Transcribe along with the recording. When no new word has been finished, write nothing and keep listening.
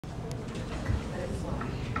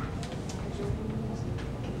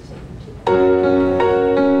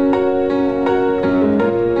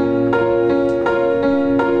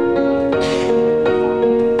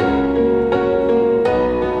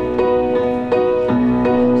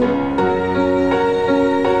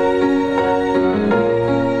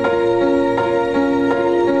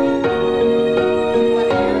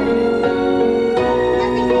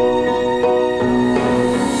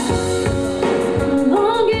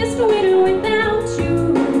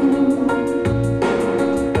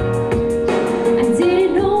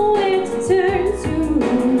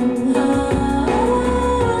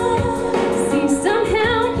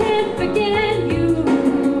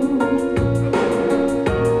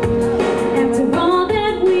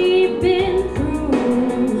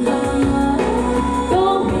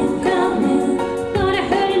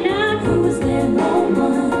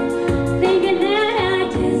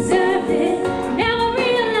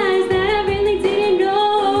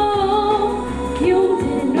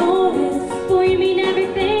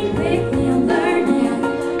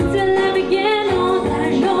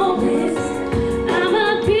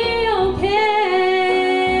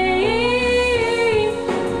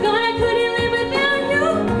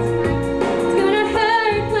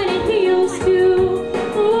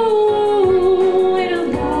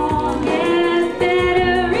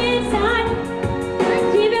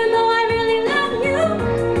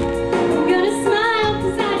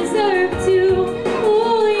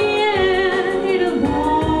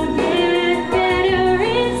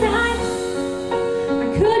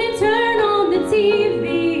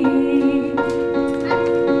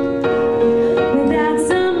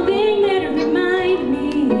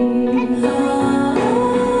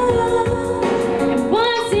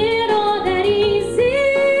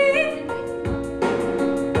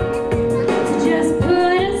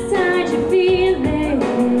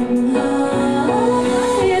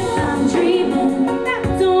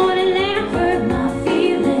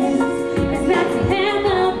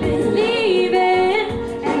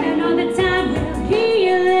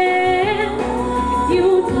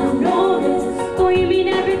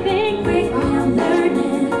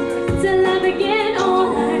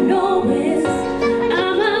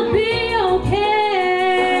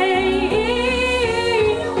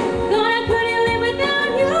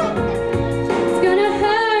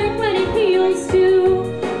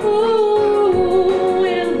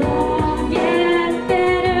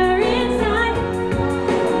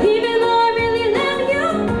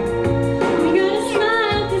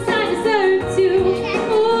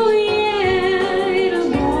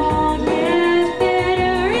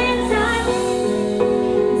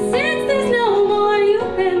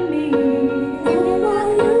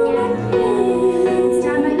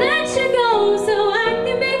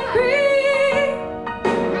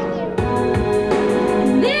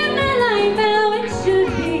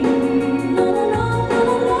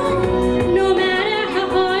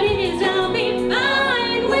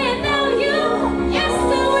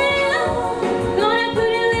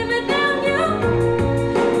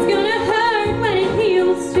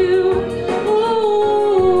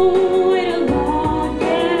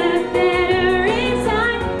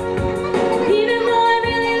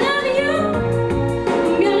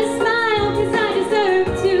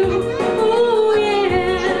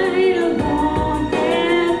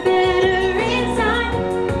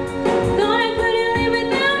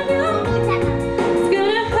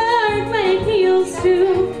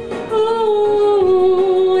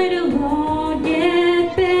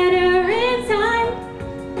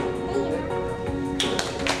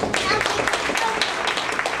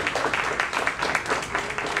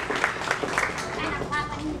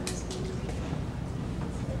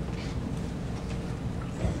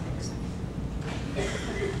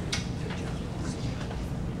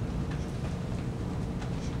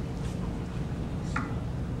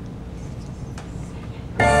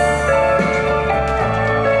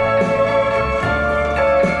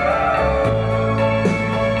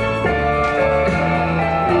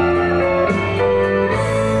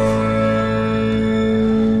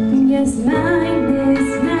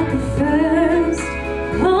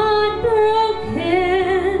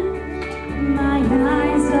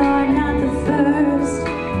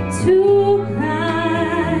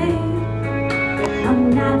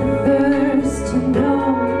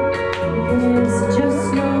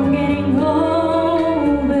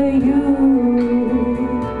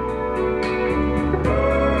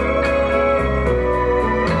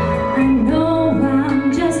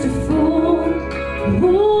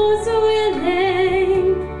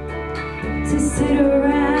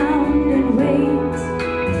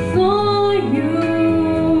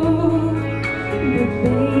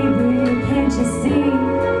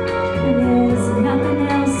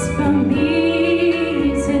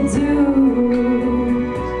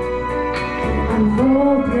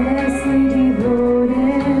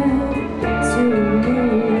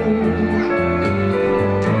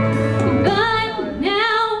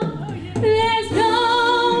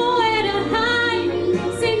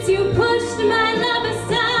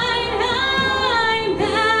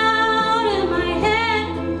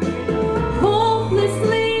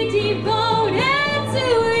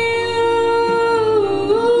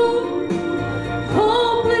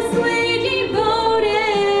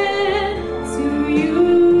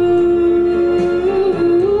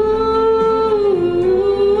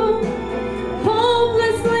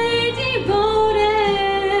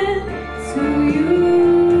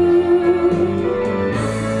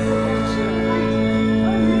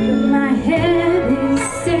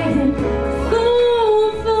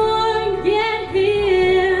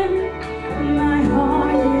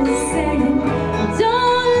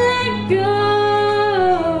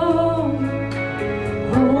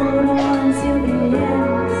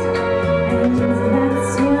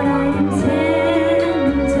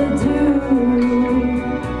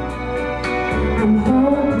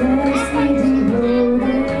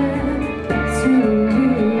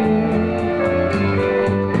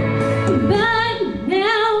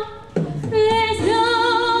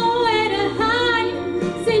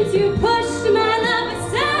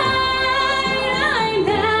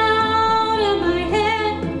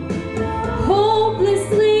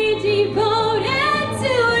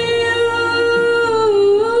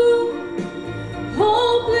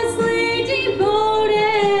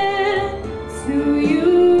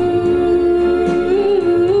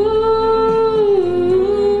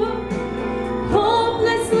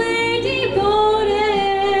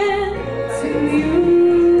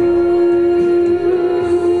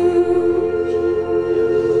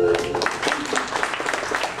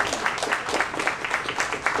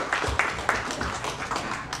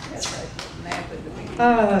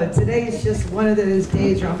Today is just one of those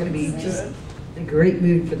days where I'm going to be just in a great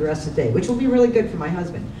mood for the rest of the day, which will be really good for my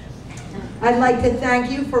husband. I'd like to thank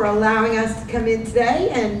you for allowing us to come in today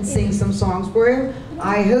and sing some songs for you.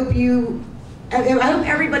 I hope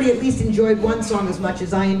everybody at least enjoyed one song as much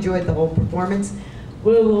as I enjoyed the whole performance.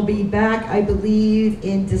 We will be back, I believe,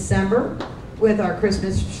 in December with our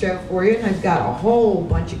Christmas show for you, and I've got a whole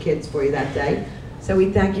bunch of kids for you that day. So we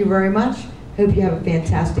thank you very much. Hope you have a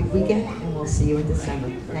fantastic weekend, and we'll see you in December.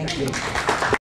 Thank you.